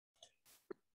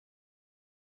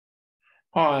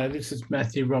Hi, this is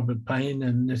Matthew Robert Payne,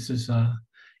 and this is an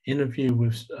interview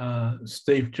with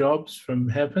Steve Jobs from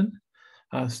heaven.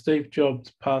 Steve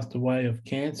Jobs passed away of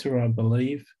cancer, I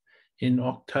believe, in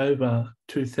October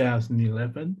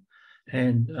 2011,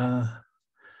 and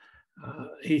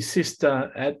his sister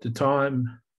at the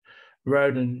time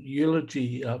wrote an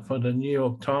eulogy for the New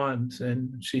York Times,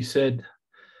 and she said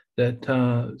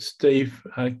that Steve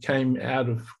came out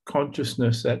of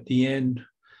consciousness at the end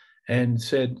and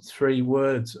said three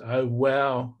words: "Oh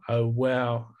wow, oh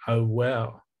wow, oh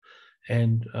wow."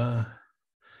 And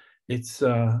it's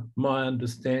my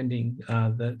understanding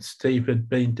that Steve had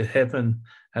been to heaven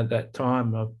at that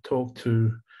time. I've talked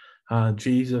to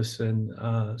Jesus,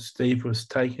 and Steve was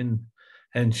taken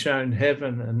and shown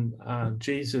heaven, and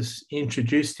Jesus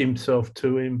introduced himself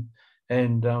to him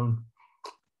and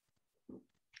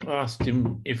asked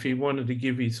him if he wanted to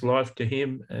give his life to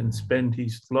him and spend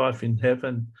his life in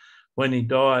heaven when he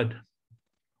died.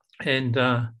 And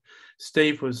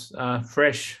Steve was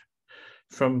fresh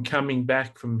from coming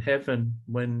back from heaven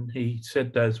when he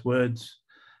said those words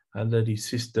that his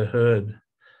sister heard.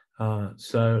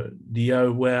 So the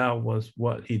 "oh wow" was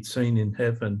what he'd seen in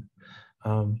heaven.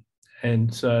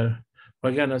 And so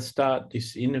we're going to start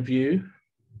this interview,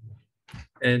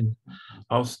 and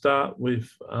I'll start with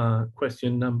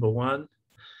question number 1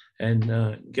 and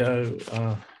go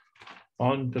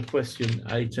on to question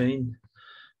 18.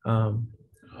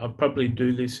 I'll probably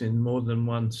do this in more than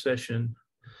one session.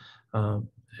 So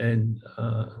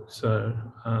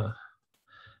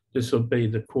this will be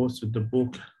the course of the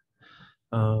book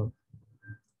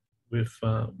with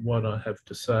what I have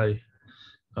to say.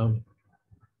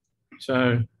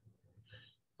 So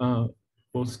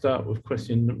we'll start with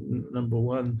question number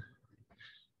 1.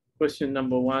 Question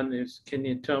number 1 is, can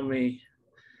you tell me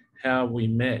how we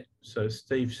met? So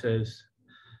Steve says,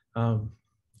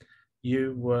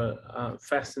 you were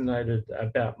fascinated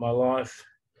about my life,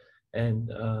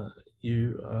 and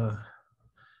you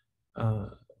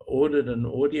ordered an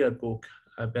audiobook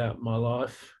about my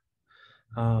life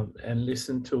and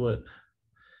listened to it,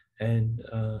 and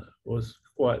was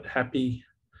quite happy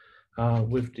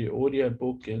with the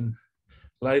audiobook. And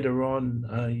later on,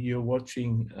 you're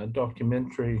watching a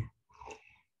documentary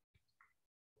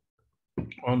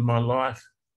on my life.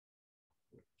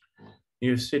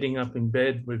 You're sitting up in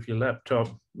bed with your laptop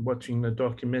watching the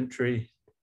documentary,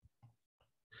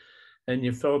 and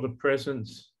you felt a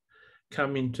presence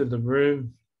come into the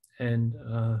room, and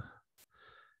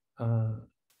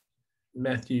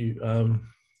Matthew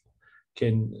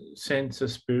can sense a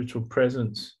spiritual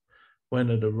presence when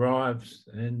it arrives,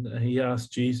 and he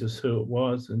asked Jesus who it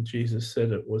was, and Jesus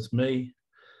said it was me.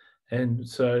 And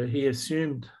so he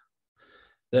assumed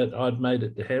that I'd made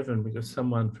it to heaven, because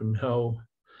someone from hell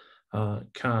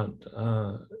can't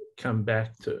come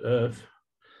back to earth.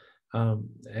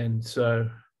 And so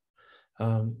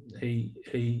he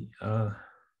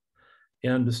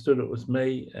understood it was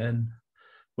me, and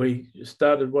we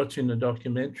started watching the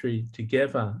documentary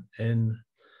together, and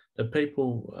the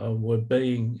people were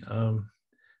being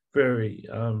very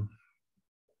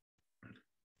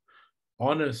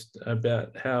honest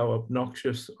about how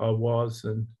obnoxious I was,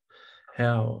 and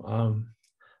how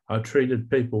I treated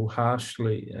people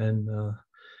harshly, and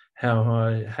how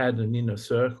I had an inner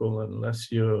circle.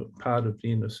 Unless you're part of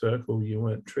the inner circle, you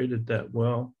weren't treated that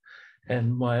well.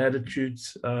 And my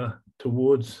attitudes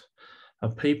towards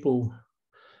people,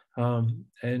 and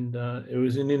it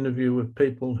was an interview with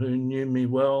people who knew me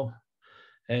well,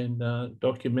 and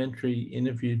documentary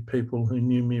interviewed people who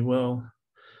knew me well,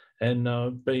 and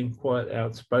being quite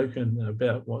outspoken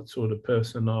about what sort of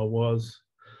person I was.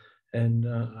 And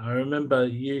I remember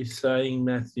you saying,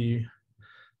 Matthew,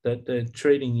 that they're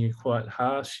treating you quite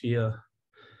harsh here.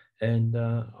 And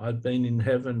I'd been in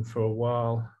heaven for a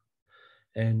while,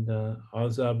 and I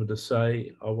was able to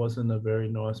say I wasn't a very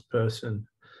nice person,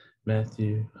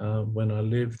 Matthew, when I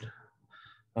lived.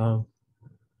 And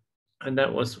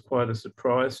that was quite a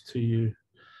surprise to you.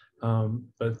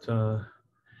 But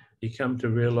you come to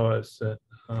realize that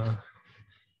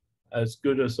as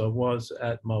good as I was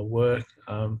at my work,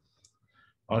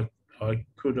 I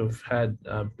could have had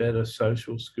better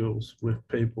social skills with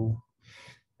people,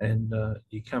 and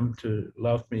you come to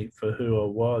love me for who I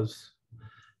was.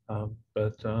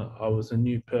 But I was a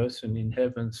new person in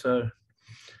heaven. So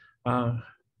I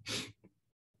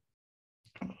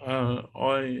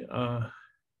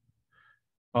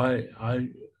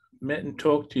met and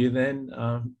talked to you then.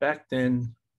 Back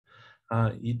then,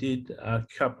 you did a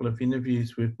couple of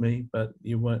interviews with me, but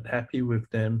you weren't happy with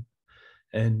them,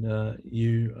 and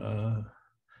you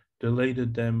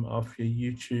deleted them off your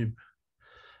YouTube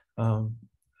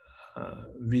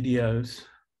videos.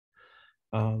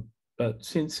 But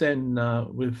since then,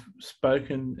 we've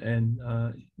spoken, and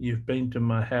you've been to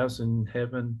my house in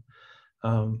heaven.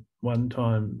 One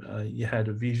time you had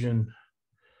a vision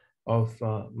of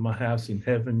my house in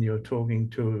heaven. You were talking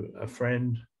to a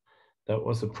friend that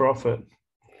was a prophet,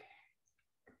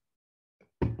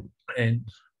 and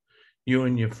you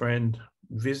and your friend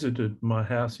visited my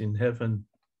house in heaven,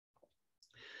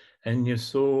 and you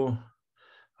saw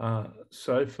a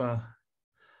sofa,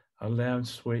 a lounge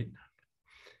suite,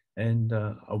 and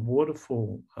a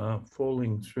waterfall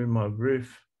falling through my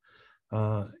roof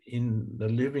in the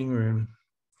living room,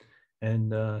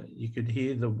 and you could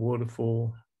hear the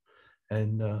waterfall,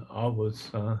 and I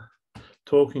was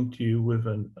talking to you with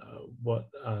what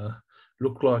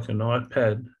looked like an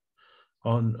iPad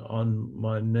on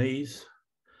my knees,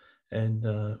 and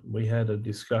we had a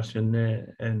discussion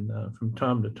there, and from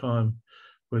time to time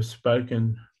we've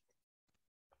spoken,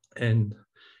 and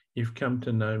you've come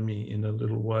to know me in a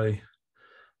little way.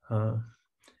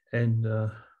 And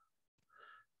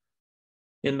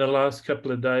in the last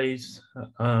couple of days,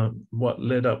 what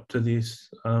led up to this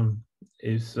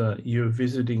is you're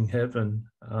visiting heaven,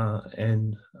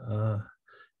 and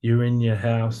you're in your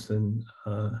house, and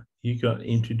you got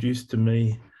introduced to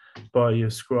me by your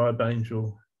scribe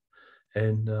angel,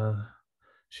 and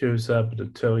she was able to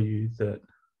tell you that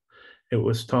it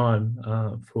was time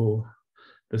for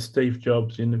the Steve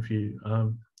Jobs interview.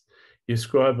 Your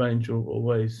scribe angel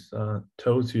always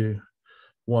tells you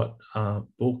what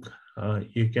book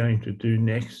you're going to do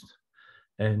next,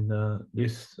 and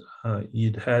this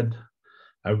you'd had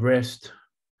a rest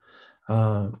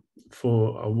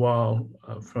for a while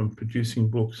from producing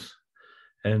books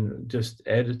and just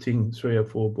editing 3 or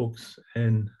 4 books,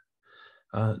 and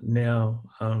now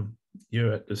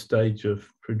you're at the stage of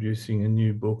producing a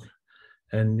new book,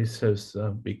 and this has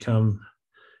become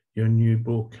your new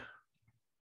book.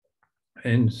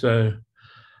 And so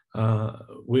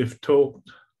we've talked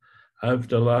over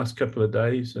the last couple of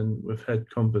days, and we've had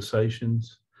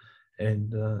conversations,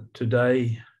 and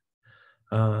today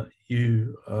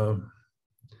you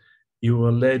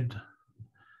were led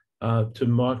to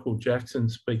Michael Jackson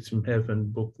Speaks from Heaven,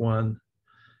 Book 1,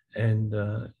 and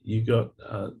you got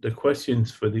the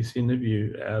questions for this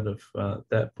interview out of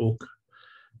that book,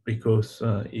 because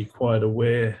you're quite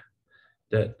aware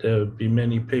that there would be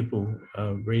many people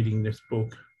reading this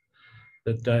book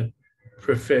that don't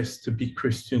profess to be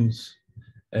Christians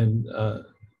and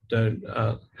don't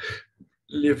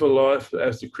live a life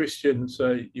as a Christian.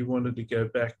 So you wanted to go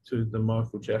back to the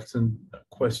Michael Jackson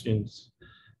questions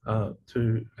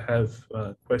to have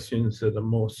questions that are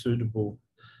more suitable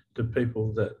to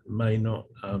people that may not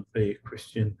be a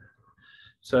Christian.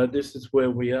 So this is where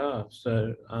we are.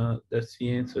 So that's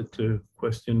the answer to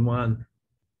question 1.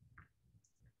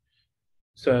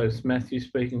 So it's Matthew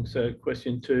speaking. So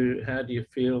question 2, how do you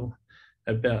feel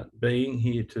about being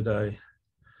here today?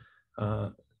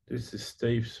 This is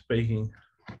Steve speaking.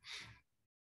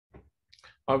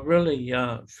 I really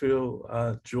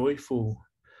feel joyful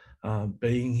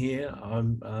being here.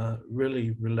 I'm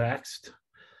really relaxed.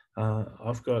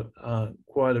 I've got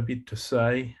quite a bit to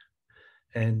say,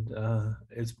 and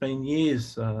it's been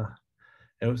years.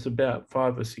 It was about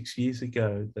 5 or 6 years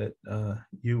ago that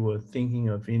you were thinking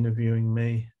of interviewing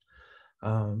me,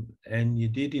 and you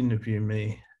did interview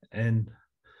me, and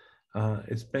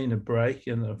it's been a break,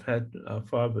 and I've had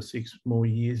 5 or 6 more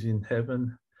years in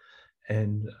heaven,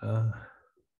 and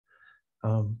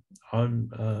I'm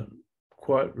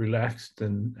quite relaxed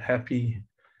and happy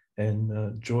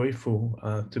and joyful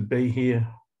to be here.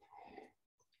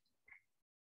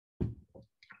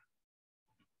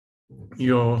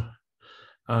 You're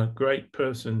a great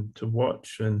person to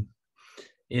watch and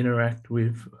interact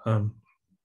with.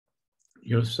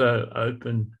 You're so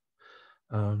open.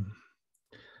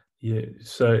 You're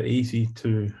so easy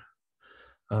to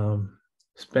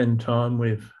spend time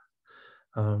with.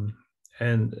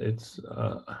 And it's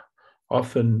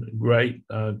often great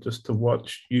just to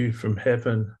watch you from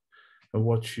heaven and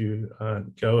watch you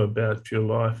go about your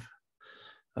life.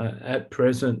 At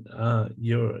present,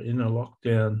 you're in a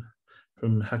lockdown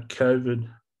from COVID,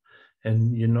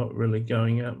 and you're not really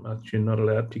going out much. You're not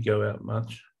allowed to go out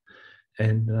much.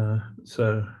 And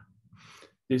so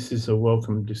this is a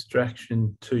welcome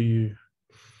distraction to you.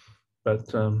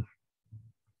 But I'm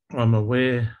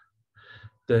aware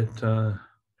that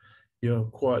you're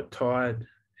quite tired,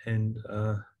 and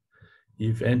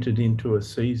you've entered into a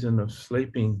season of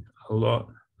sleeping a lot.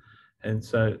 And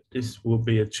so this will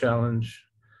be a challenge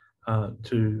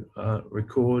to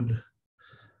record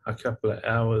a couple of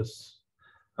hours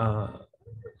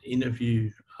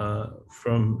interview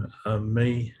from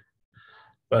me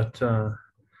but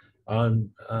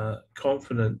I'm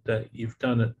confident that you've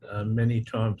done it many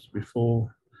times before,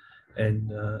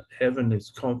 and heaven is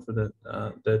confident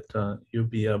that you'll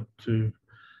be able to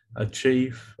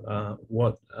achieve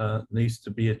what needs to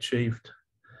be achieved.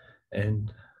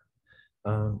 And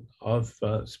I've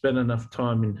spent enough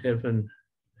time in heaven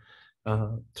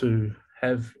to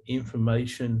have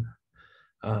information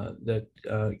that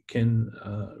can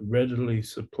readily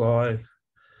supply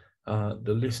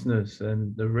the listeners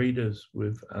and the readers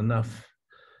with enough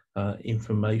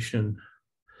information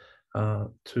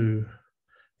to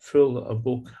fill a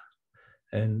book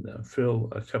and fill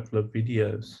a couple of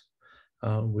videos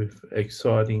with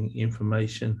exciting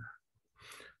information.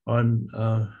 I'm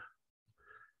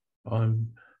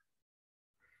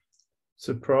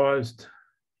surprised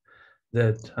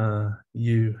that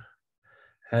you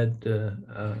had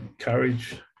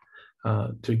courage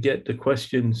to get the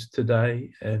questions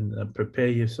today and prepare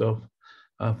yourself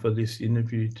for this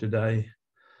interview today.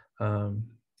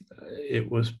 It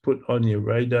was put on your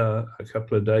radar a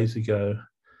couple of days ago,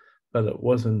 but it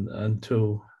wasn't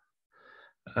until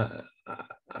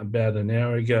about an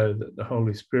hour ago that the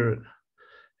Holy Spirit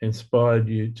inspired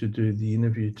you to do the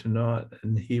interview tonight.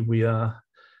 And here we are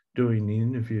doing the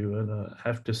interview. And I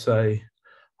have to say,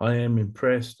 I am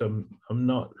impressed. I'm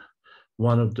not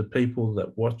one of the people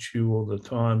that watch you all the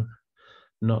time,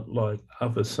 not like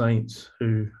other saints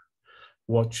who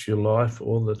watch your life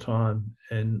all the time.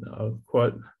 And I'm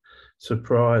quite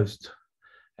surprised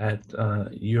at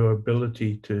your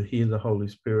ability to hear the Holy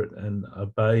Spirit and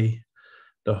obey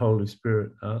the Holy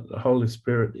Spirit. The Holy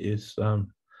Spirit is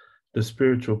the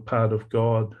spiritual part of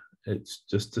God. It's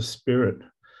just a spirit,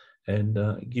 and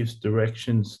gives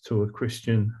directions to a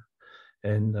Christian.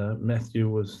 And Matthew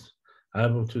was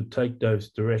able to take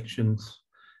those directions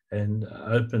and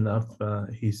open up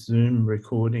his Zoom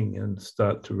recording and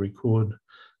start to record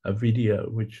a video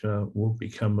which will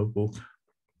become a book.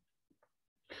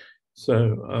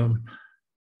 So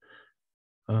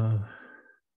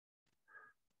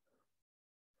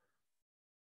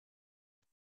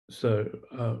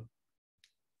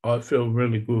I feel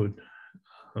really good,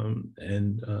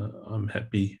 and I'm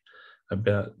happy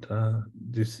about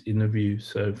this interview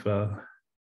so far.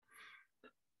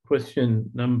 Question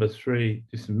number 3,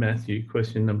 this is Matthew,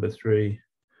 question number 3.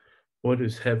 What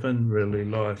is heaven really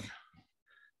like?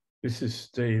 This is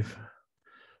Steve.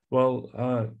 Well,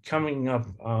 coming up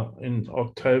in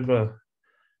October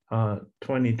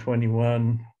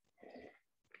 2021,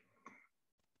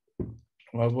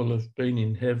 I will have been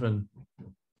in heaven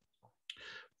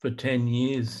for 10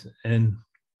 years, and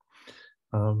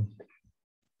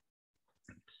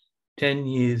 10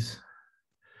 years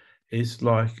is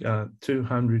like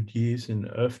 200 years in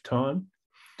Earth time.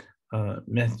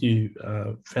 Matthew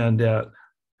found out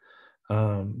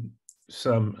a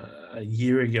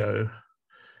year ago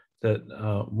that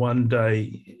 1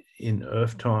 day in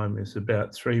Earth time is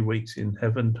about 3 weeks in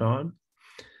heaven time.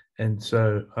 And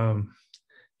so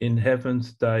in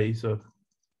heaven's days, I've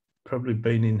probably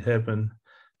been in heaven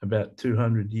about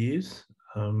 200 years.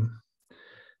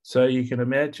 So you can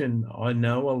imagine I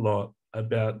know a lot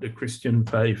about the Christian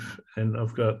faith, and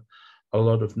I've got a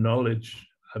lot of knowledge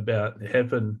about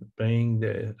heaven being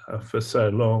there for so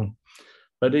long.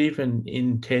 But even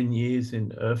in 10 years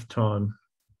in Earth time,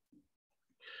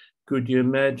 could you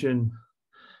imagine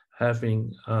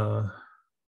having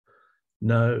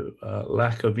no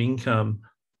lack of income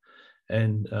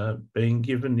and being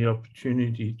given the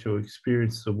opportunity to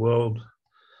experience the world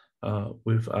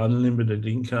with unlimited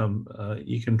income?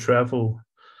 You can travel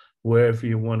wherever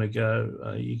you want to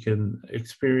go. You can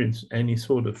experience any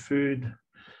sort of food.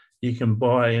 You can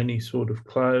buy any sort of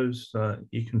clothes.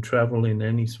 You can travel in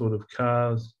any sort of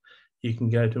cars. You can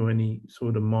go to any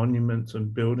sort of monuments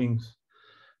and buildings.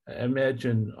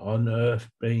 Imagine on Earth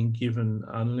being given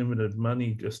unlimited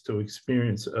money just to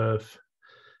experience Earth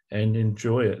and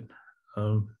enjoy it.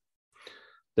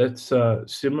 That's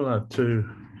similar to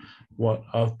what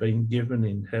I've been given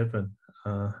in heaven.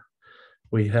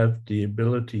 We have the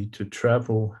ability to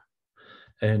travel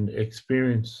and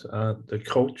experience the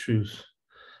cultures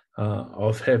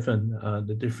of heaven,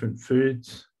 the different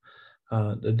foods,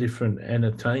 the different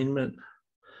entertainment,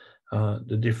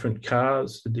 the different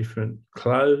cars, the different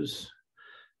clothes,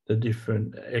 the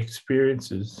different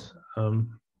experiences.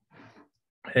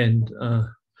 And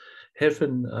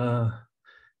heaven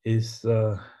is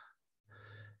a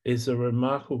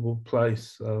remarkable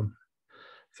place.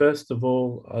 First of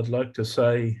all, I'd like to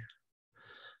say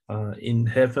in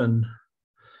heaven,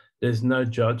 there's no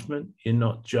judgment. You're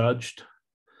not judged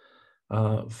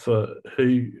for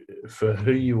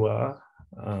who you are.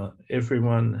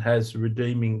 everyone has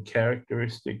redeeming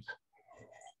characteristics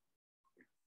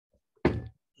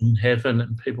in heaven,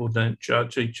 and people don't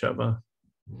judge each other.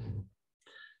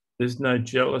 There's no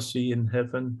jealousy in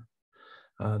heaven.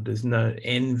 There's no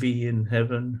envy in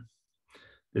heaven.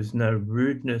 There's no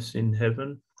rudeness in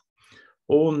heaven.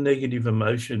 All negative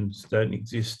emotions don't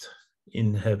exist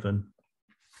in heaven.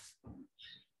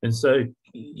 And so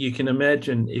you can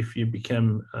imagine if you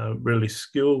become really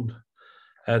skilled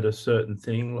at a certain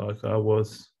thing, like I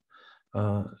was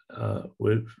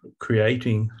with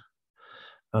creating,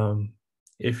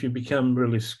 if you become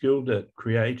really skilled at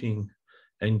creating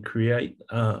and create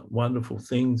wonderful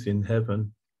things in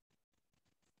heaven,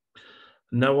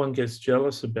 no one gets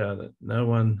jealous about it. No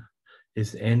one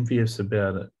is envious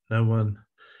about it. No one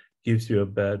gives you a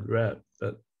bad rap,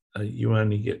 but you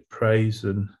only get praise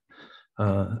and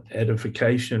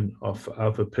edification of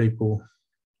other people.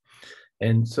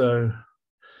 And so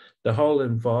the whole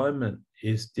environment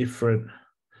is different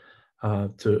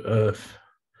to earth.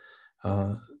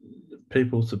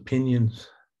 People's opinions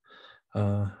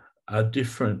are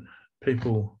different.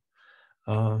 People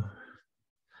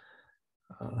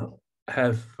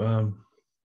have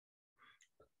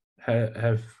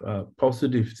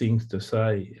positive things to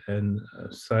say and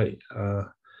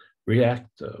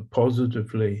react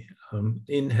positively.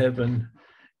 In heaven,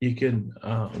 you can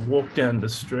walk down the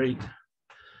street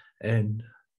and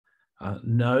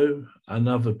know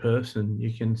another person.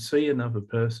 You can see another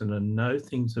person and know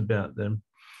things about them.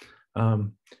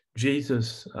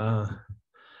 Jesus,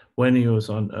 when he was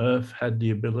on earth, had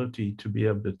the ability to be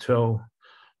able to tell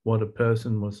what a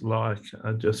person was like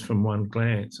just from one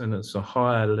glance, and it's a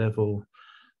higher level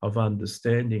of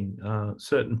understanding.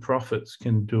 Certain prophets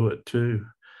can do it too,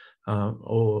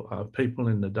 or people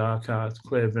in the dark arts,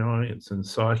 clairvoyants and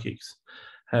psychics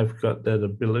have got that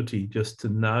ability just to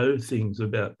know things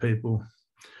about people.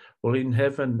 Well, in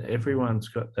heaven, everyone's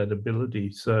got that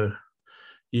ability. So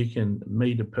you can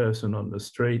meet a person on the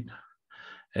street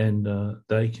and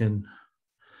they can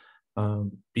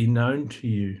be known to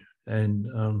you. And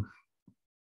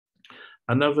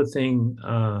another thing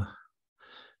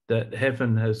that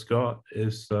heaven has got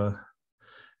is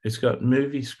it's got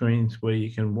movie screens where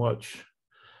you can watch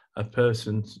a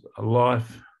person's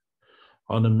life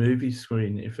on a movie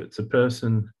screen. If it's a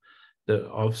person that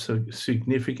of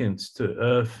significance to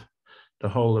earth, the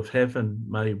whole of heaven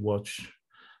may watch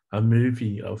a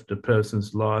movie of the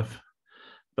person's life.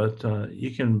 But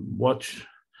you can watch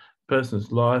a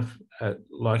person's life at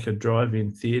like a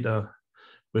drive-in theatre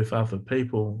with other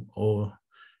people, or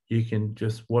you can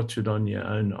just watch it on your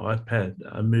own iPad,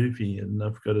 a movie, and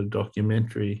they've got a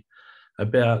documentary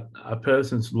about a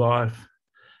person's life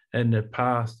and their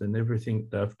past and everything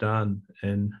they've done.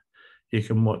 And you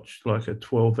can watch like a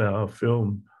 12-hour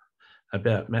film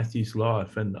about Matthew's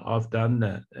life. And I've done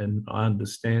that, and I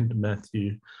understand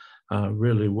Matthew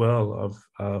really well.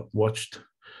 I've watched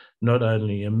not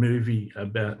only a movie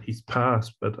about his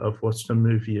past, but I've watched a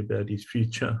movie about his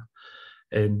future.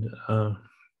 And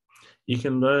you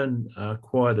can learn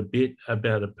quite a bit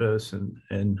about a person,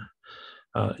 and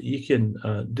you can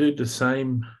do the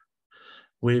same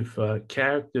with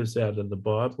characters out of the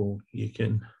Bible. You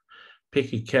can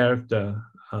pick a character.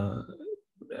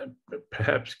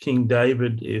 Perhaps King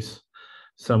David is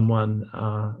someone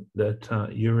that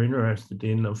you're interested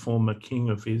in, a former king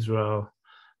of Israel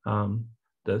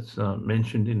that's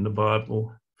mentioned in the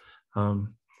Bible.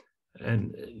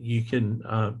 And you can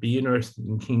be interested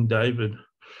in King David.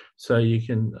 So you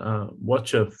can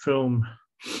watch a film,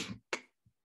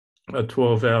 a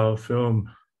 12-hour film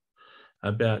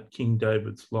about King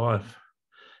David's life.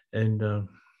 And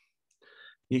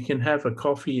you can have a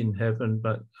coffee in heaven,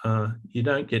 but you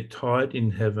don't get tired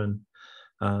in heaven.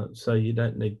 So you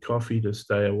don't need coffee to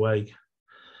stay awake.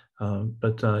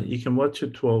 But you can watch a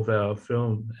 12-hour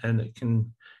film, and it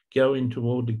can go into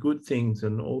all the good things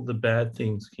and all the bad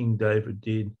things King David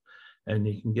did, and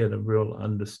you can get a real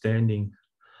understanding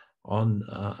on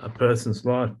a person's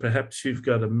life. Perhaps you've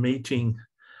got a meeting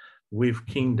with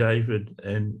King David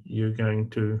and you're going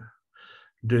to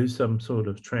do some sort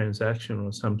of transaction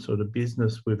or some sort of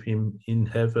business with him in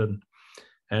heaven,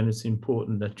 and it's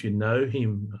important that you know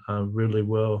him really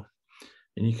well.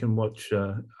 And you can watch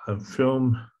a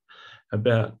film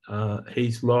about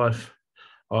his life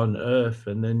on earth,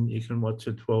 and then you can watch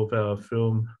a 12-hour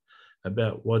film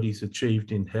about what he's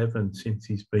achieved in heaven since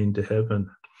he's been to heaven.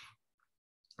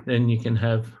 Then you can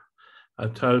have a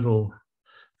total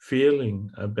feeling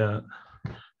about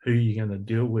who you're going to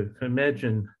deal with.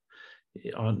 Imagine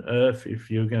on earth,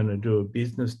 if you're going to do a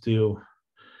business deal,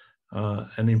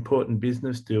 an important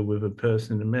business deal with a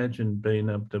person, imagine being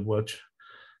able to watch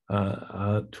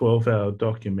a 12-hour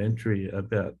documentary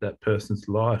about that person's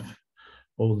life,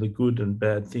 all the good and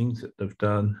bad things that they've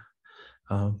done,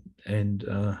 and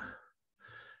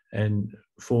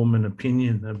form an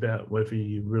opinion about whether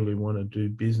you really want to do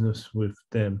business with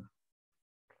them.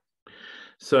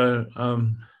 So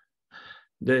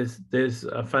there's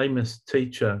a famous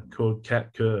teacher called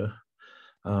Kat Kerr,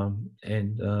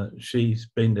 and she's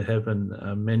been to heaven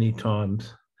many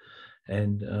times,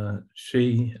 and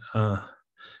she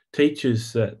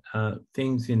teaches that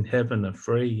things in heaven are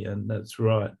free, and that's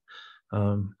right.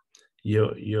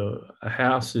 Your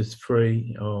house is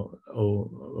free, or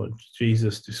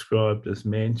Jesus described as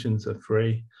mansions are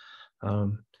free.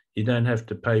 You don't have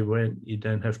to pay rent. You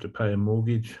don't have to pay a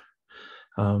mortgage.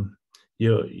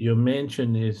 Your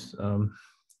mansion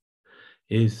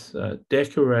is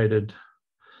decorated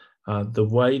the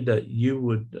way that you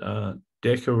would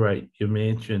decorate your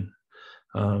mansion.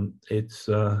 It's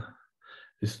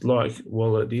like,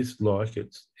 well, it is like,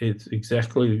 it's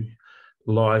exactly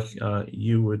like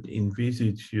you would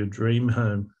envisage your dream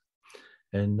home.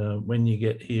 And when you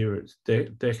get here, it's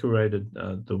decorated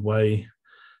the way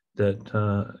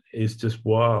that is just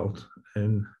wild.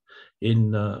 And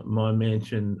in my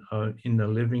mansion, in the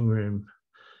living room,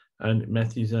 and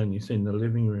Matthew's only seen the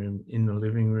living room, in the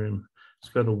living room,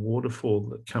 it's got a waterfall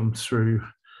that comes through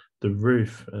the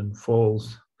roof and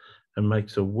falls and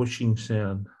makes a whooshing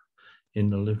sound in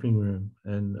the living room.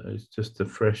 And it's just a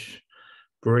fresh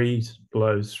breeze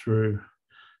blows through,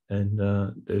 and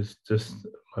there's just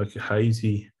like a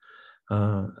hazy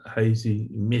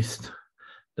mist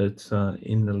that's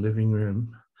in the living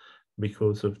room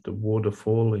because of the water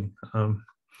falling.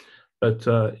 But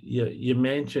your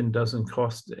mansion doesn't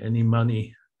cost any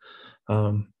money.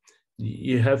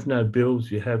 You have no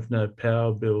bills, you have no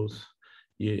power bills,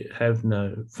 you have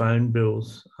no phone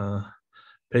bills.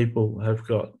 People have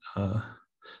got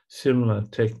similar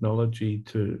technology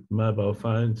to mobile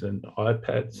phones and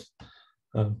iPads.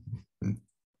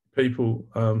 People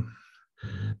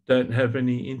don't have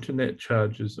any internet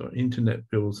charges or internet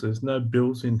bills. There's no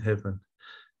bills in heaven.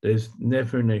 There's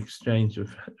never an exchange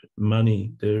of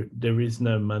money. There is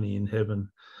no money in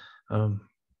heaven.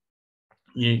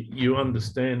 You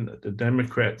understand that the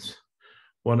Democrats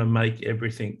want to make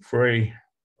everything free,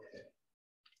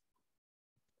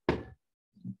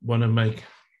 want to make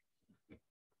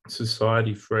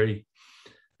society free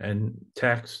and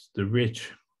tax the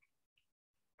rich,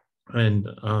 and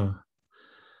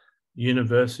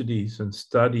universities and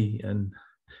study and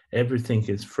everything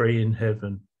is free in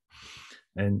heaven.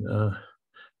 And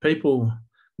people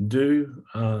do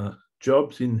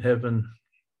jobs in heaven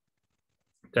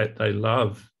that they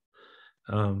love,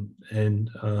 and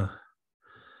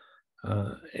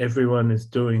everyone is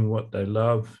doing what they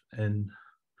love, and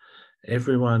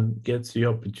everyone gets the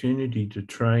opportunity to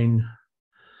train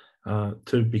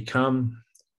to become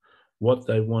what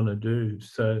they want to do.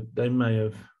 So they may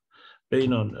have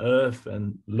been on earth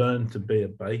and learned to be a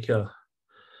baker,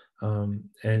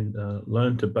 and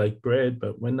learn to bake bread,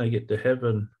 but when they get to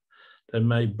heaven, they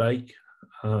may bake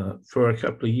for a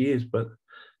couple of years, but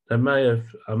a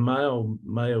male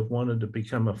may have wanted to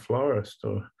become a florist,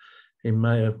 or he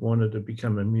may have wanted to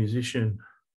become a musician,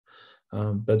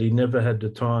 but he never had the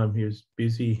time. He was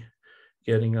busy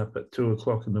getting up at 2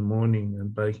 o'clock in the morning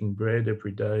and baking bread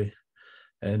every day,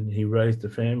 and he raised a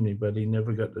family, but he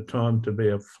never got the time to be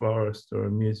a florist or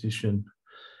a musician.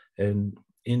 And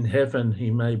in heaven, he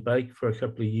may bake for a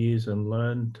couple of years and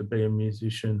learn to be a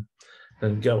musician,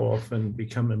 and go off and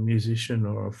become a musician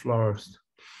or a florist.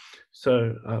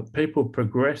 So people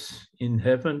progress in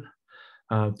heaven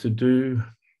to do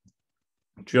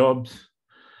jobs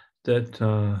that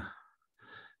are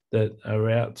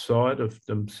outside of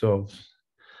themselves,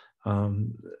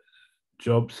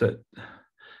 jobs that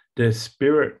their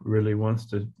spirit really wants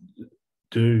to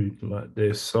do, like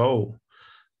their soul,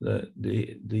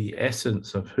 the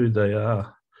essence of who they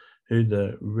are, who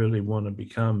they really want to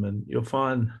become. And you'll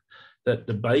find that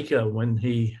the baker, when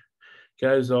he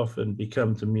goes off and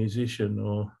becomes a musician,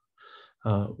 or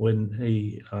when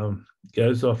he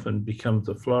goes off and becomes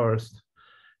a florist,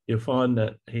 you'll find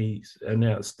that he's an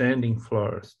outstanding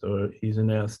florist, or he's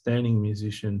an outstanding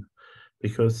musician,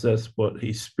 because that's what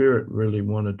his spirit really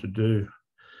wanted to do.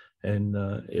 And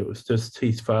it was just,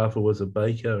 his father was a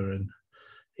baker, and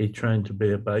he trained to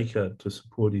be a baker to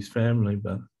support his family.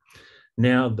 But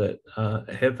now that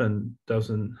heaven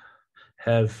doesn't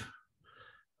have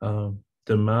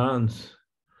demands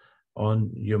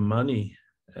on your money,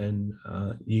 and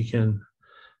you can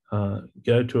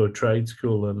go to a trade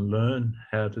school and learn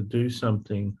how to do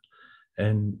something,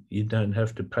 and you don't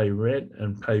have to pay rent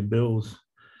and pay bills.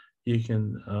 you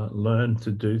can learn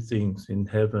to do things in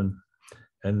heaven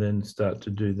and then start to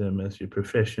do them as your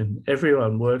profession.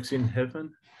 Everyone works in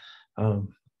heaven.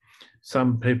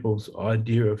 Some people's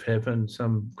idea of heaven,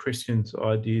 some Christians'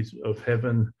 ideas of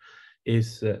heaven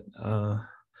is that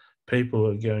people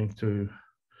are going to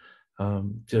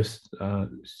just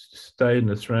stay in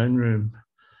the throne room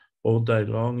all day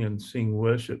long and sing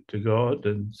worship to God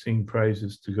and sing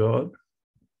praises to God.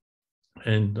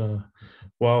 And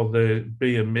while there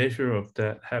be a measure of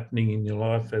that happening in your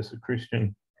life as a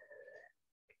Christian,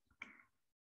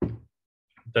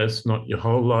 that's not your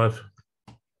whole life.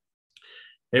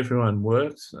 Everyone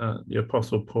works. The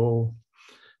Apostle Paul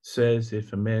says,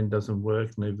 if a man doesn't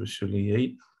work, neither shall he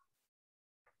eat.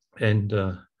 And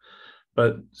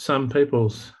but some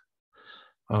people's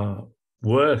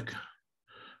work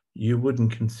you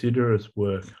wouldn't consider as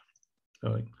work.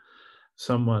 Like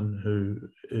someone who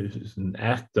is an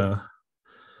actor,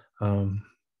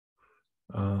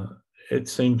 it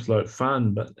seems like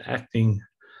fun, but acting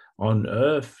on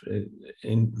earth, it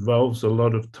involves a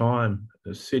lot of time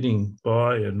sitting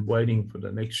by and waiting for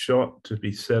the next shot to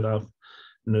be set up.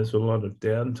 And there's a lot of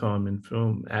downtime in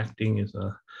film. Acting is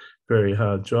a very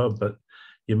hard job, but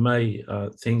you may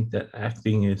think that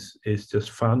acting is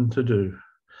just fun to do.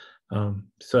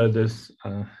 So there's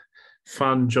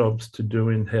fun jobs to do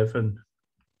in heaven,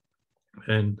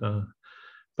 and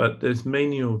but there's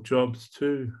menial jobs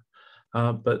too.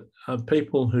 But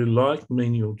people who like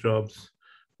menial jobs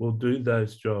will do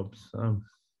those jobs.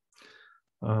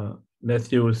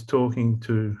 Matthew was talking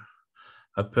to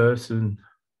a person,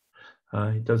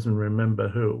 he doesn't remember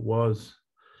who it was,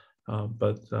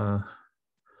 but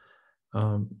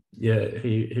yeah,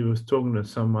 he was talking to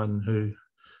someone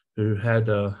who had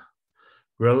a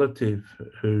relative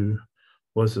who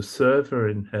was a server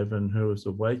in heaven, who was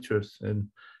a waitress and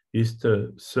used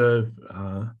to serve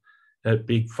at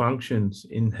big functions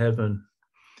in heaven.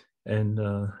 And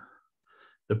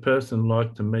the person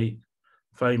liked to meet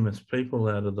famous people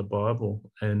out of the Bible,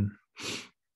 and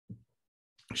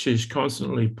she's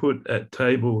constantly put at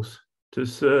tables to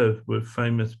serve with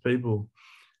famous people,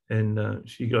 and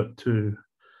she got to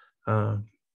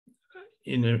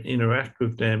interact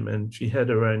with them, and she had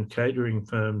her own catering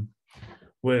firm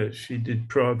where she did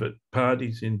private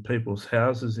parties in people's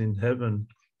houses in heaven,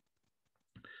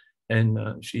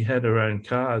 and she had her own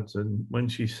cards, and when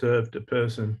she served a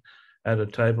person at a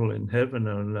table in heaven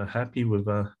and they're happy with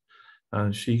her,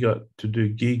 she got to do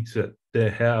gigs at their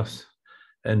house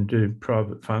and do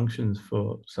private functions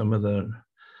for some of the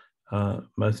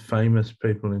most famous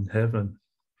people in heaven.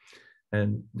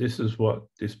 And this is what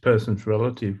this person's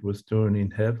relative was doing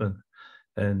in heaven.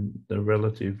 And the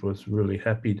relative was really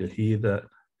happy to hear that.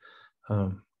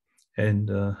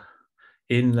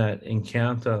 In that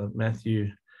encounter,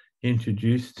 Matthew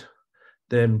introduced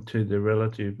them to the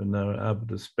relative, and they were able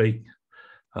to speak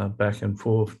back and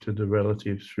forth to the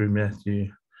relative through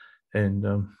Matthew.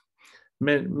 And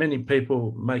many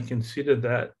people may consider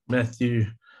that Matthew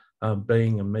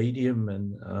being a medium,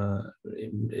 and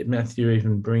Matthew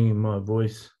even bringing my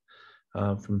voice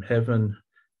from heaven,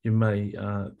 you may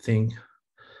think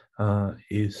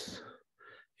is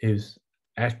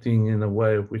acting in a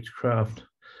way of witchcraft.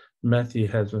 Matthew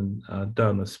hasn't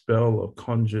done a spell or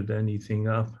conjured anything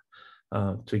up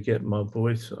to get my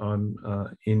voice. I'm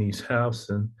in his house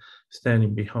and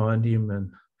standing behind him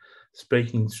and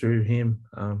speaking through him.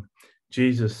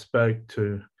 Jesus spoke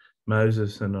to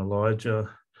Moses and Elijah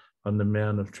on the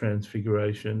Mount of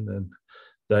Transfiguration, and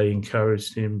they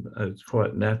encouraged him. It's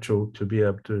quite natural to be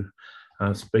able to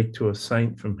speak to a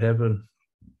saint from heaven.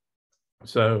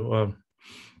 So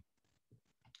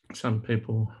some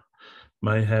people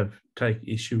may take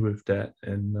issue with that,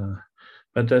 and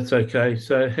but that's okay.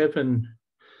 So heaven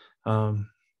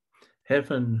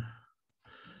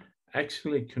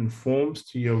actually conforms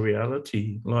to your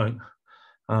reality. Like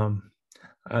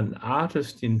an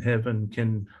artist in heaven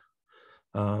can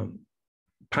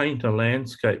paint a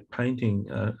landscape painting,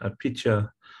 a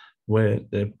picture where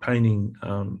they're painting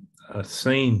a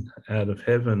scene out of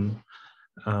heaven,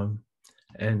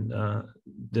 and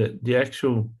the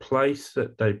actual place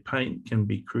that they paint can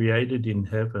be created in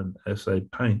heaven as they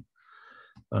paint.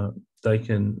 They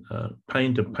can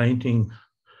paint a painting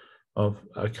of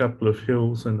a couple of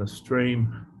hills and a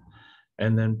stream,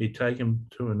 and then be taken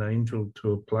to an angel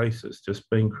to a place that's just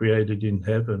been created in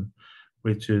heaven,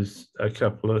 which is a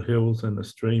couple of hills and a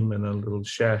stream and a little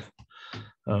shack.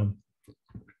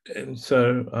 And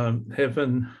so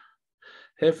heaven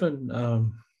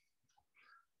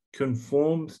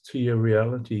conforms to your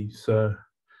reality. So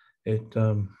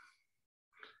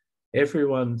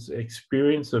everyone's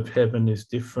experience of heaven is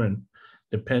different.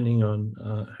 depending on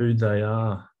who they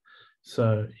are.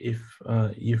 So if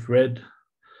you've read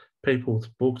people's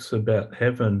books about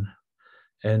heaven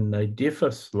and they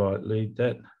differ slightly,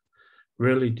 that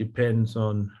really depends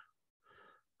on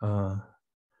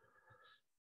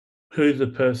who the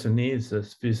person is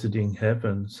that's visiting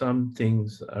heaven. Some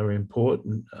things are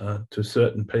important to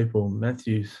certain people.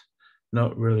 Matthew's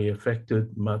not really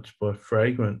affected much by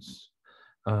fragrance.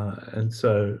 And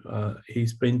so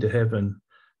he's been to heaven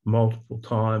multiple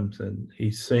times and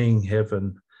he's seeing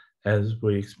heaven as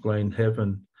we explain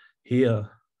heaven here.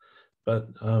 But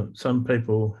some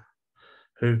people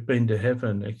who've been to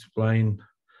heaven explain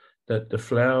that the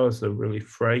flowers are really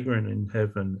fragrant in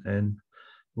heaven, and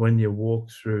when you walk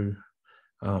through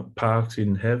parks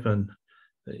in heaven,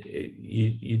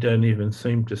 you don't even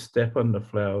seem to step on the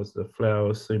flowers. The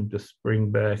flowers seem to spring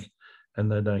back and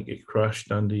they don't get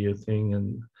crushed under your thing.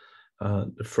 And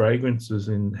the fragrances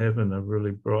in heaven are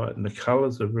really bright and the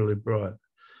colors are really bright.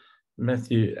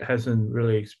 Matthew hasn't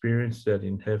really experienced that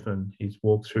in heaven. He's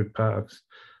walked through parks,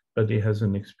 but he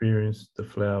hasn't experienced the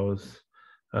flowers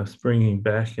springing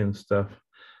back and stuff.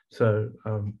 So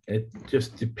it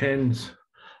just depends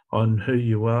on who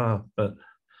you are, but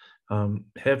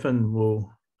heaven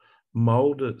will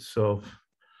mold itself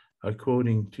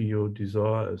according to your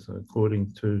desires,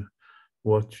 according to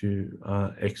what you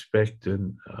expect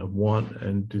and want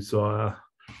and desire.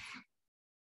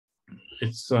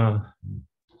 It's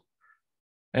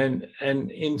and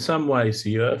in some ways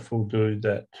the earth will do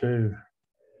that too.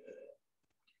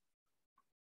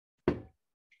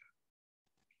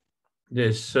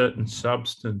 There's certain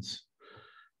substance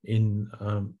in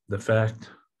the fact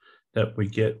that we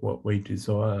get what we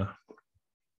desire,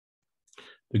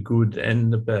 the good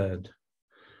and the bad.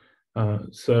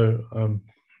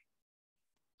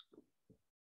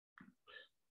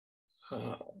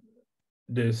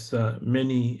 There's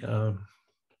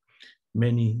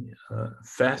many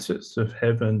facets of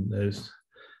heaven.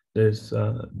 There's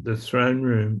the throne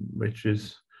room, which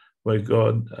is where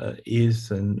God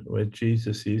is and where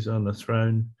Jesus is on the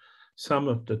throne. Some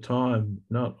of the time,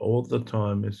 not all the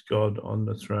time, is God on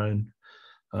the throne.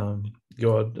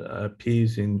 God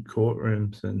appears in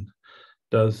courtrooms and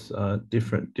does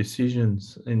different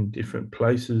decisions in different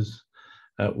places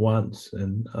at once.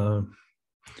 And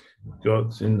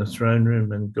God's in the throne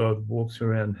room and God walks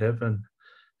around heaven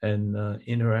and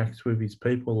interacts with his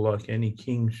people like any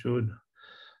king should.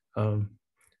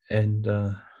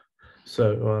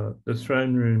 So the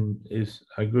throne room is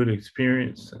a good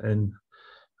experience, and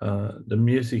the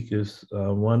music is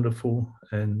wonderful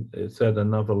and it's at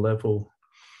another level,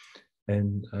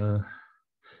 and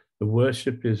the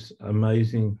worship is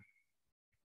amazing.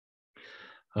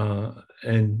 But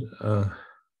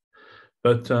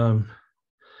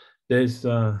there's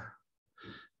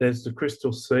the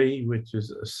crystal sea, which is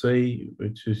a sea,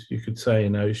 which is, you could say,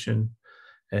 an ocean,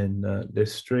 and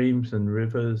there's streams and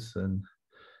rivers, and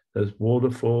there's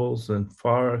waterfalls and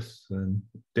forests and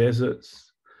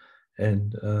deserts,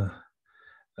 and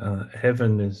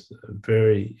heaven is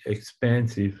very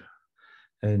expansive,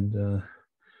 and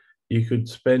you could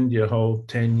spend your whole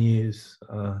 10 years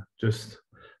just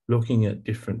looking at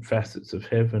different facets of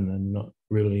heaven and not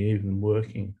really even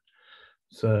working.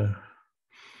 So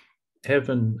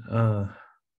heaven,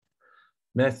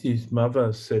 Matthew's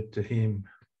mother said to him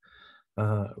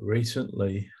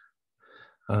recently,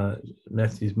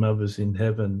 Matthew's mother's in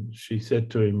heaven, she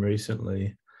said to him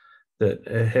recently that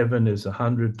heaven is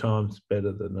 100 times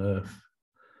better than earth.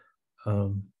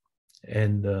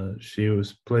 And she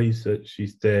was pleased that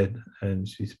she's dead, and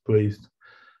she's pleased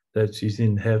that she's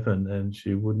in heaven, and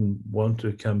she wouldn't want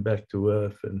to come back to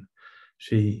earth, and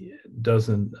she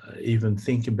doesn't even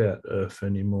think about earth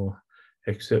anymore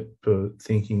except for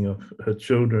thinking of her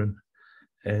children.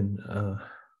 And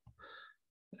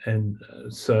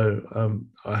so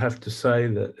I have to say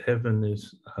that heaven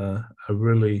is a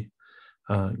really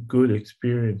good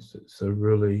experience. It's a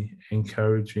really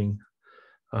encouraging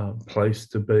place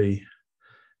to be,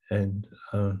 and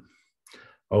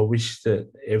I wish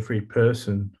that every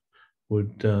person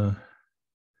would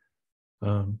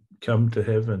come to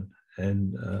heaven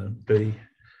and be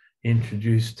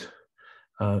introduced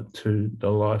to the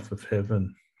life of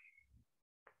heaven.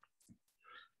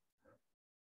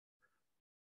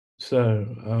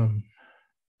 So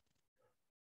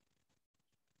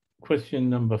question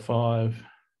number 5,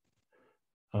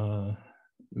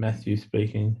 Matthew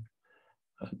speaking.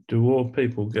 Do all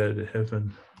people go to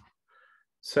heaven?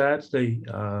 Sadly,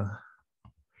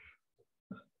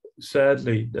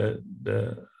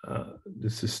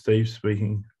 this is Steve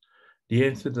speaking. The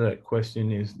answer to that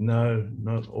question is no,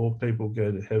 not all people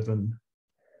go to heaven.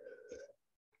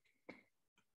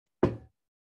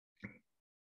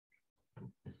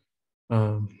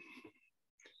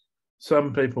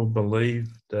 Some people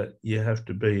believe that you have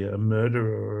to be a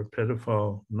murderer or a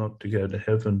pedophile not to go to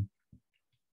heaven.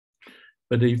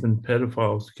 But even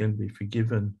pedophiles can be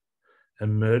forgiven,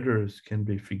 and murderers can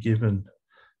be forgiven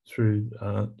through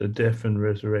the death and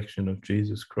resurrection of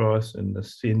Jesus Christ and the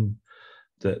sin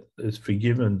that is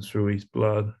forgiven through his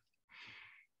blood.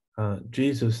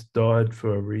 Jesus died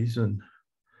for a reason,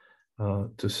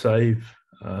 to save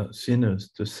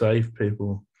sinners, to save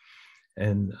people.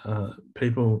 And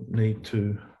people need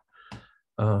to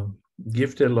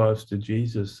give their lives to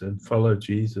Jesus and follow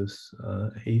Jesus.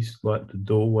 He's like the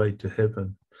doorway to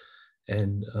heaven.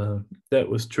 And that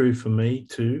was true for me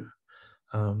too.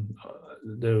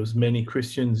 There was many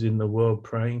Christians in the world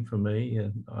praying for me,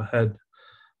 and I had,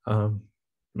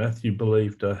 Matthew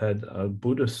believed I had a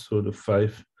Buddhist sort of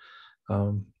faith,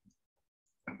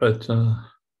 but I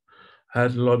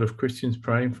had a lot of Christians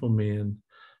praying for me, and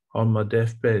on my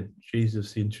deathbed,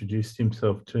 Jesus introduced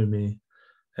himself to me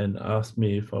and asked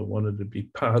me if I wanted to be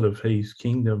part of his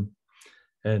kingdom.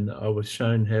 And I was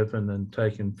shown heaven and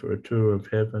taken for a tour of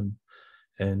heaven.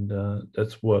 And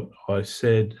that's what I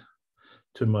said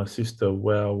to my sister,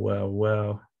 wow, wow,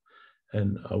 wow.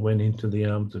 And I went into the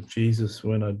arms of Jesus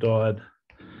when I died.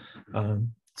 I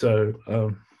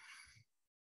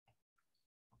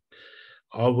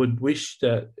would wish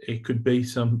that it could be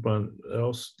someone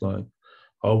else. Like,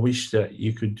 I wish that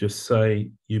you could just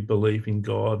say you believe in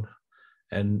God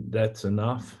and that's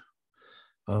enough.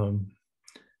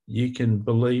 You can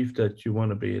believe that you want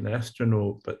to be an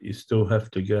astronaut, but you still have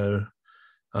to go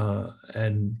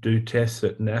and do tests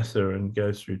at NASA and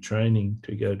go through training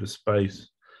to go to space.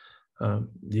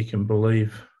 You can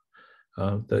believe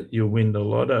that you'll win the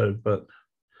lotto, but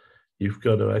you've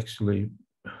got to actually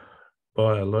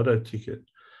buy a lotto ticket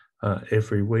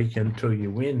every week until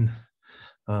you win,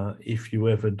 if you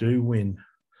ever do win.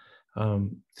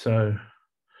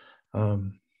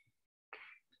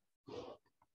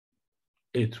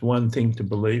 It's one thing to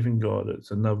believe in God,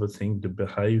 it's another thing to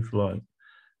behave like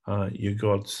you're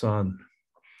God's son.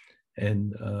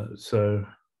 And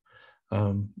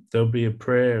there'll be a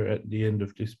prayer at the end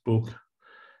of this book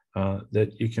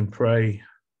that you can pray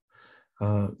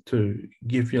to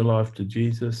give your life to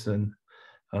Jesus. And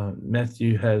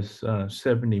Matthew has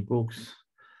 70 books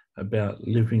about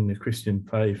living the Christian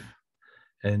faith,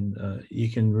 and you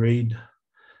can read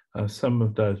some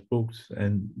of those books,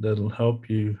 and that'll help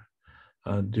you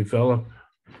develop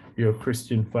your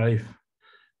Christian faith.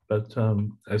 But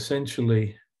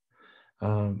essentially,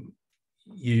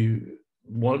 you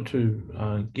want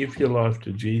to give your life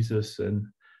to Jesus and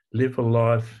live a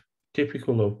life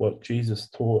typical of what Jesus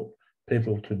taught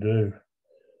people to do.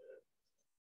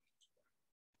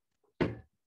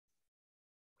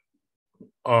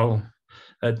 I'll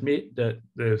admit that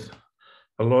there's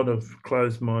a lot of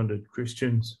closed-minded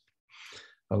Christians,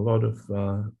 a lot of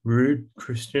rude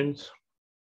Christians,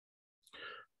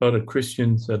 a lot of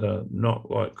Christians that are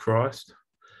not like Christ.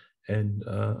 And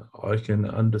I can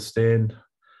understand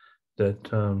that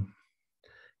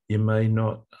you may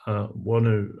not want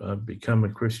to become a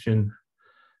Christian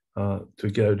to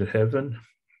go to heaven.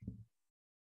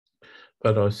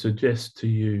 But I suggest to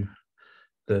you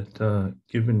that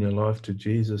giving your life to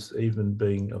Jesus, even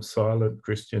being a silent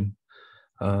Christian,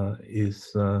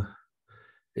 is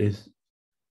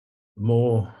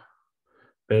more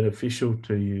beneficial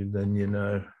to you than you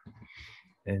know.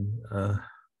 And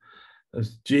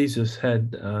as Jesus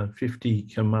had 50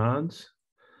 commandments,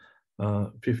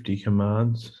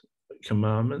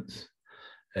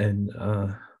 and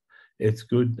it's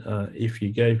good if you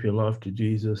gave your life to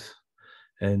Jesus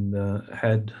and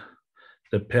had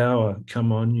the power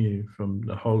come on you from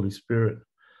the Holy Spirit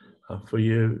for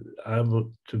you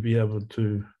to be able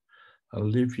to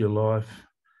live your life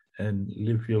and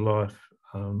live your life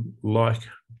like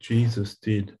Jesus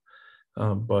did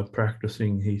by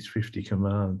practicing his 50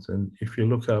 commands. And if you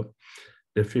look up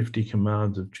the 50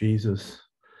 commands of Jesus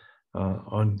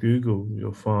on Google,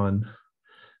 you'll find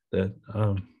that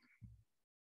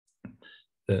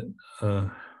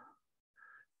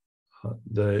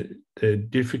they're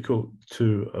difficult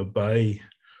to obey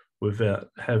without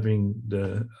having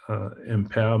the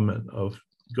empowerment of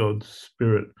God's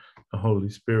Spirit, the Holy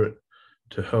Spirit,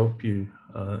 to help you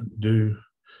do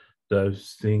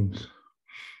those things.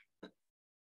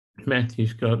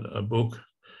 Matthew's got a book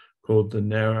called The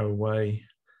Narrow Way,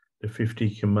 the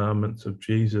 50 Commandments of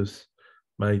Jesus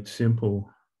Made Simple.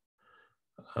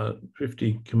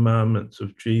 50 Commandments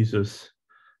of Jesus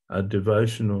are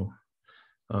devotional,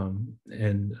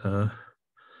 and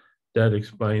that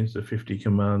explains the 50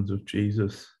 commands of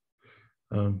Jesus.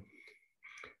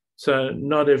 So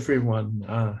not everyone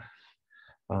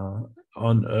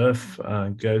on earth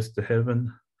goes to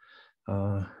heaven.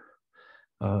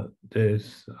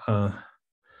 There's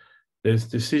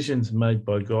decisions made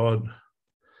by God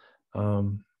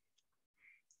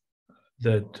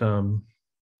that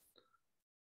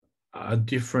are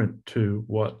different to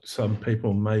what some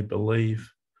people may believe,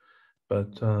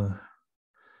 but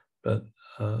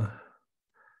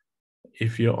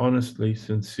if you honestly,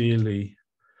 sincerely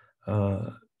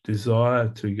desire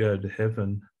to go to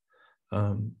heaven,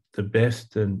 the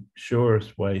best and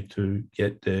surest way to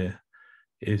get there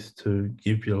is to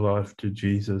give your life to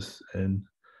Jesus and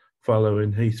follow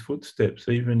in his footsteps,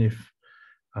 even if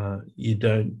you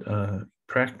don't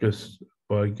practice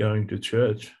by going to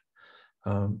church.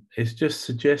 It's just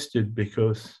suggested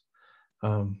because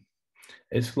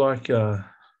it's like an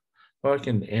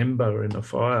ember in a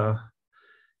fire.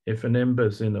 If an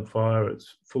ember's in a fire,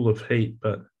 it's full of heat,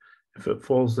 but if it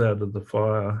falls out of the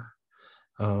fire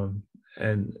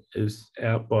and is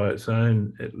out by its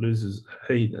own, it loses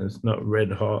heat and it's not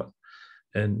red hot.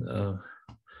 And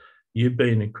you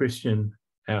being a Christian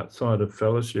outside of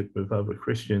fellowship with other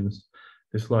Christians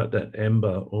is like that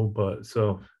ember all by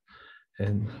itself.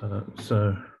 And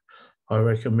so I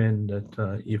recommend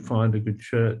that you find a good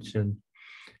church, and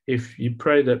if you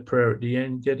pray that prayer at the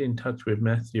end, get in touch with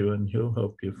Matthew and he'll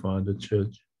help you find a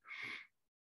church.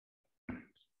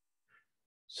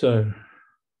 So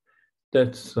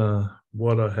that's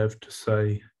what I have to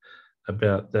say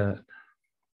about that.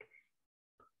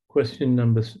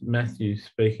 Matthew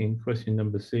speaking, question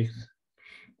number 6.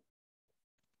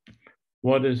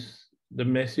 What is the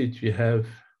message you have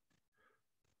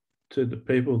to the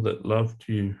people that loved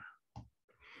you?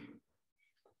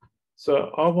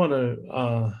 So I want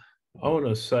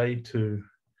to say to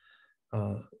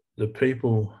the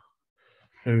people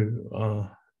who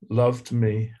loved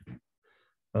me,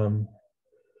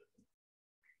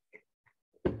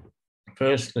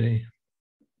 firstly,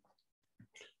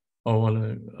 I want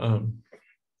to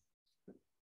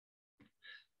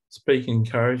speak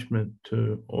encouragement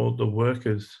to all the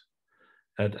workers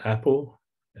at Apple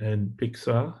and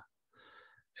Pixar,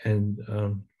 and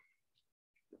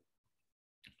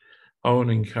I want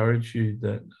to encourage you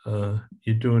that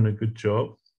you're doing a good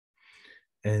job,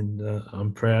 and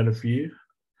I'm proud of you.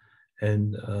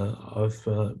 And I've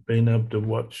been able to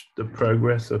watch the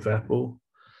progress of Apple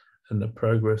and the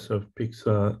progress of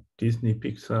Pixar, Disney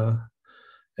Pixar,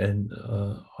 and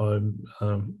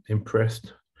I'm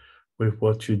impressed with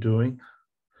what you're doing.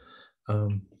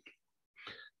 I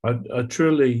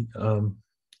truly, I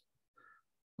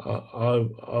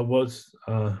was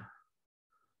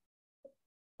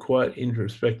quite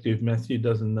introspective. Matthew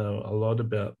doesn't know a lot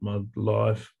about my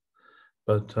life,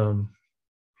 but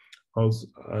I was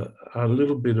a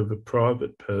little bit of a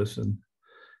private person,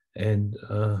 and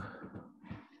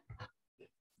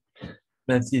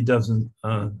Matthew doesn't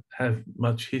have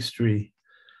much history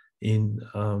in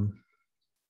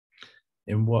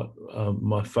what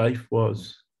my faith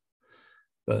was,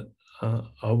 but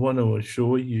I want to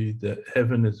assure you that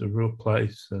heaven is a real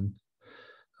place, and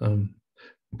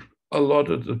a lot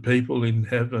of the people in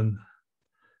heaven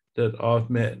that I've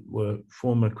met were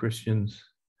former Christians,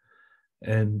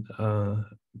 and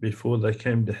before they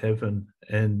came to heaven,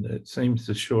 and it seems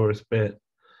the surest bet.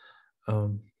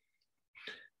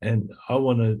 And I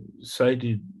want to say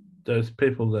to those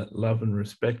people that love and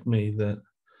respect me that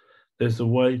there's a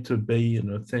way to be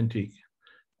an authentic,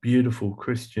 beautiful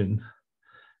Christian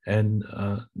and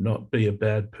not be a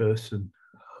bad person.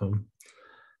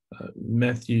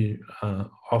 Matthew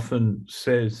often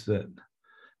says that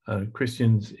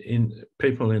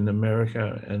people in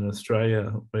America and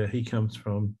Australia, where he comes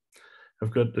from, have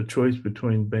got the choice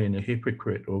between being a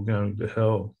hypocrite or going to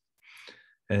hell.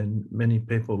 And many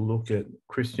people look at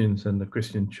Christians and the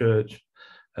Christian church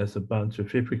as a bunch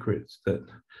of hypocrites that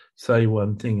say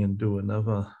one thing and do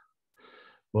another.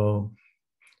 Well,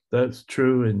 that's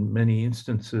true in many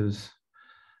instances,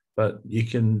 but you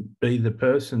can be the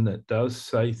person that does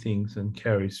say things and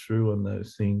carries through on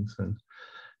those things. And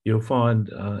you'll find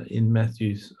in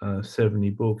Matthew's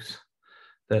 70 books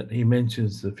that he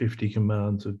mentions the 50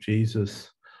 commands of Jesus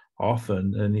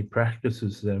often, and he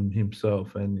practices them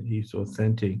himself, and he's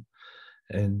authentic.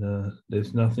 And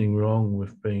there's nothing wrong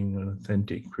with being an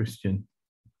authentic Christian.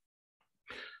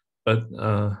 But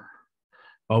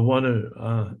I want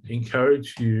to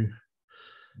encourage you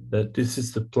that this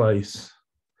is the place.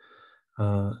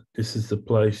 This is the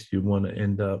place you want to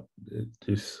end up.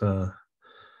 This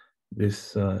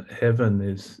heaven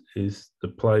is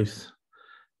the place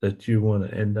that you want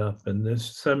to end up. And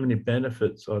there's so many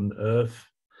benefits on earth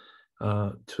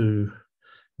to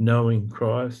knowing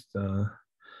Christ,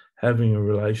 having a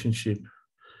relationship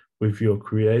with your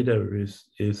Creator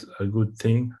is a good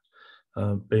thing.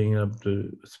 Being able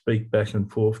to speak back and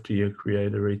forth to your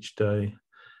Creator each day,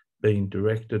 being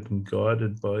directed and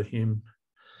guided by Him.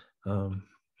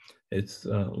 It's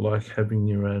like having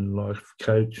your own life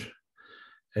coach.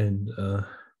 And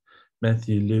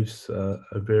Matthew lives a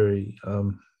very,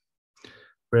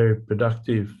 very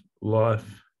productive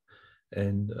life,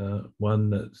 and one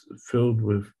that's filled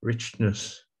with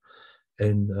richness.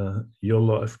 And your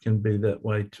life can be that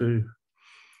way too.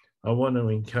 I want to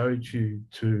encourage you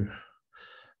to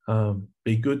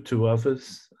be good to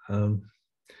others,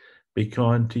 be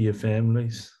kind to your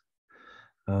families.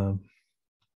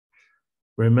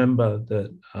 Remember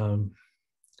that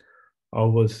I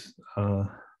was a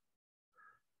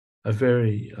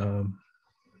very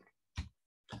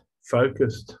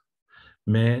focused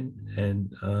man,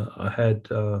 and I had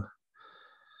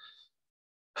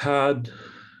hard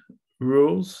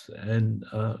rules, and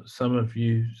some of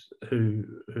you who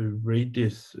read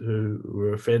this, who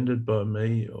were offended by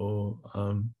me or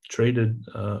treated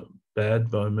bad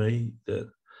by me, that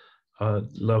I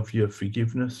love your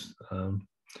forgiveness.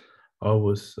 I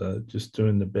was just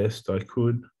doing the best I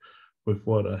could with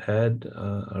what I had.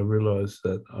 I realized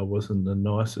that I wasn't the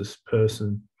nicest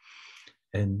person,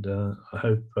 and I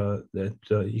hope that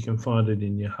you can find it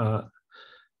in your heart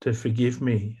to forgive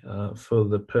me for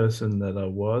the person that I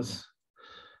was.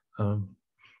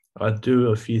 I'd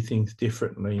do a few things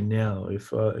differently now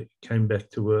if I came back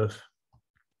to earth.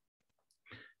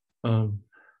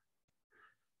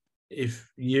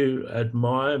 If you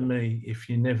admire me, if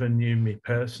you never knew me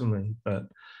personally, but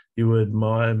you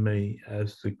admire me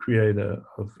as the creator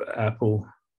of Apple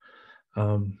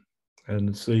and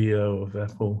the CEO of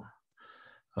Apple,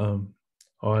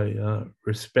 I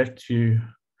respect you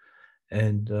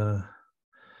and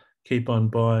keep on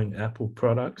buying Apple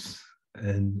products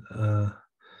and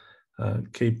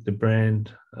keep the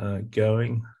brand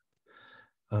going.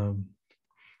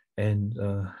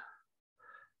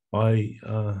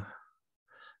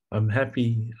 I'm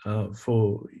happy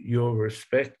for your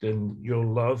respect and your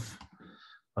love.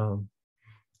 I'm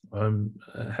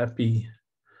happy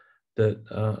that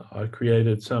I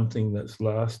created something that's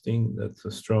lasting, that's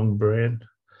a strong brand,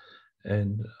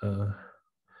 and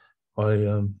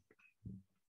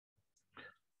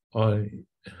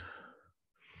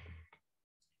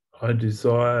I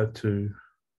desire to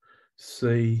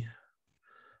see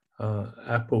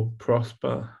Apple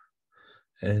prosper,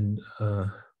 and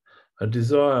I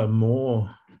desire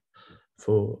more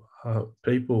for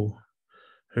people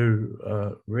who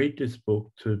read this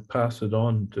book to pass it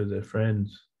on to their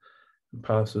friends, and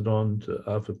pass it on to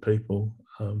other people.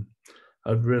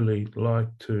 I'd really like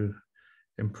to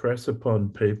impress upon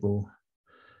people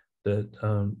that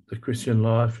the Christian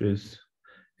life is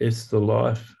the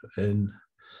life, and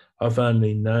I've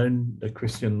only known the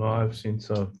Christian life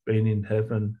since I've been in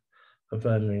heaven. I've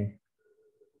only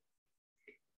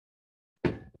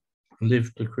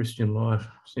lived the Christian life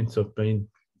since I've been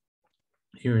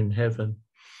here in heaven.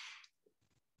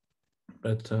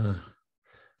 But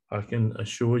I can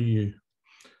assure you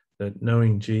that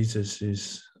knowing Jesus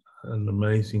is an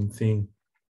amazing thing,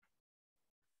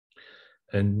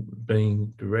 and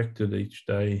being directed each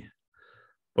day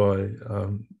by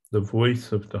the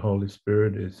voice of the Holy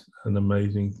Spirit is an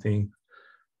amazing thing,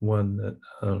 one that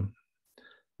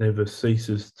never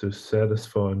ceases to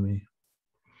satisfy me.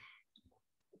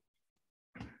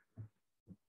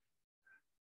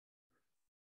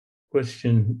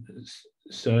 Question,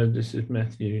 so this is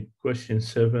Matthew. Question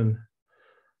 7.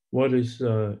 What is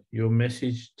your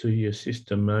message to your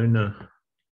sister Mona?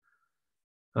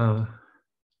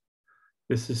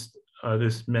 This is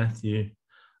Matthew.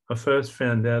 I first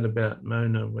found out about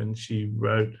Mona when she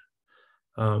wrote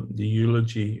the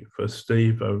eulogy for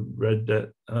Steve. I read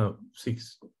that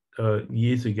 6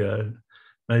 years ago,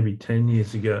 maybe 10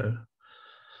 years ago.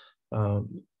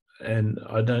 And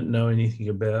I don't know anything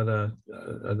about her.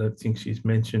 I don't think she's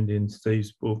mentioned in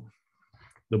Steve's book,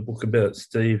 the book about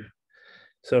Steve.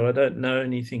 So I don't know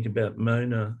anything about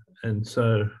Mona. And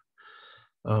so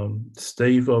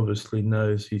Steve obviously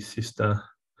knows his sister.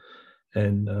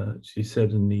 And she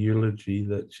said in the eulogy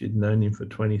that she'd known him for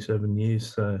 27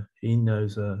 years, so he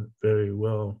knows her very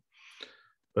well.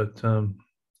 But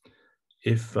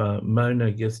if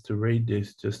Mona gets to read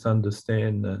this, just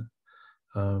understand that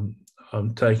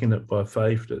I'm taking it by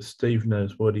faith that Steve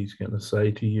knows what he's going to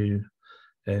say to you.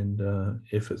 And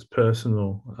if it's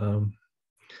personal,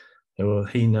 well,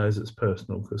 he knows it's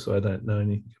personal because I don't know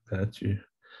anything about you.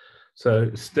 So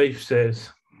Steve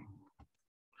says,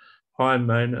 "Hi,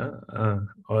 Mona.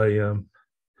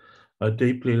 I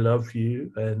deeply love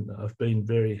you, and I've been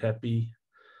very happy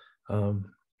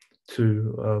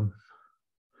to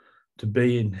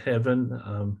be in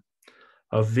heaven.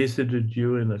 I've visited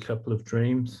you in a couple of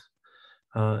dreams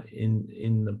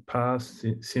in the past,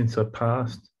 since I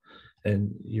passed,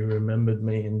 and you remembered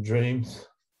me in dreams.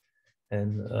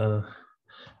 And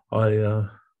I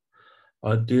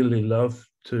dearly love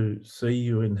to see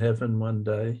you in heaven one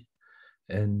day,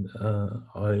 and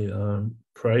I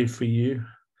pray for you.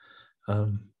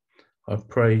 I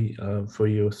pray for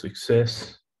your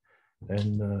success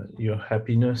and your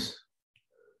happiness.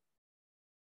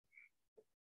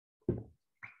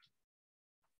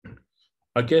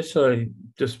 I guess I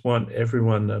just want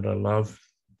everyone that I love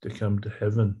to come to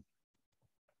heaven.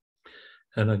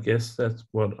 And I guess that's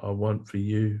what I want for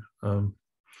you.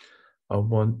 I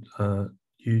want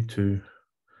you to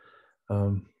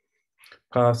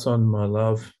pass on my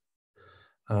love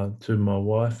to my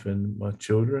wife and my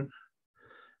children,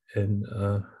 and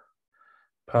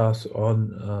pass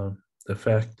on the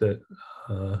fact that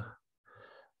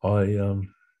I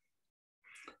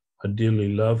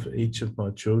dearly love each of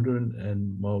my children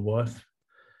and my wife,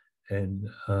 and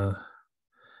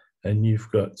you've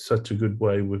got such a good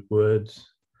way with words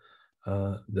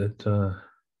that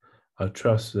I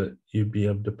trust that you'll be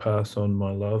able to pass on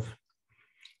my love.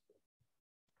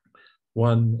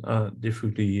 One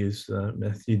difficulty is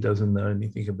Matthew doesn't know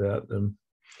anything about them,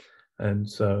 and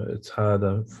so it's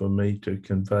harder for me to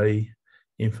convey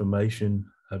information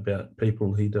about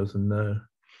people he doesn't know,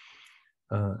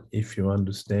 if you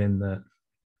understand that.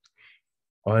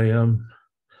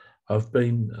 I've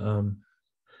been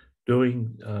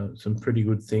doing some pretty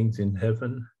good things in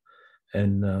heaven,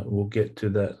 and we'll get to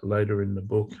that later in the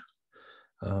book.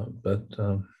 But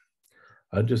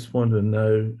I just want to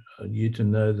know you to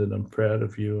know that I'm proud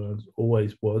of you. I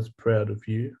always was proud of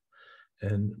you,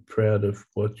 and proud of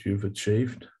what you've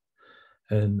achieved.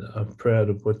 And I'm proud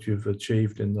of what you've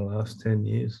achieved in the last 10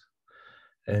 years.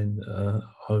 And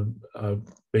I've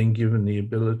been given the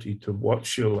ability to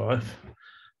watch your life,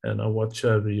 and I watch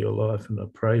over your life, and I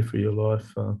pray for your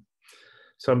life.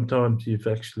 Sometimes you've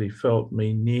actually felt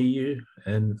me near you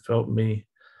and felt me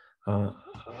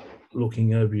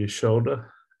looking over your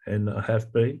shoulder, and I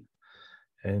have been.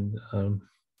 And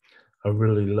I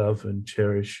really love and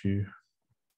cherish you.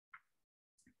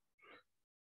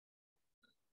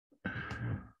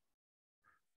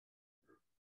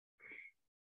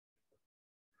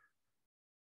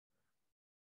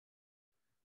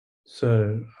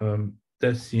 So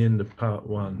that's the end of part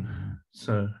one.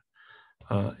 So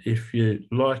if you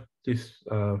like this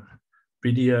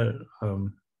video,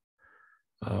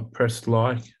 press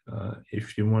like.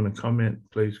 If you want to comment,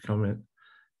 please comment,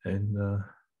 and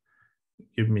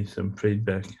give me some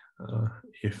feedback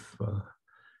if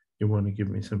you want to give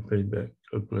me some feedback.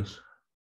 God bless.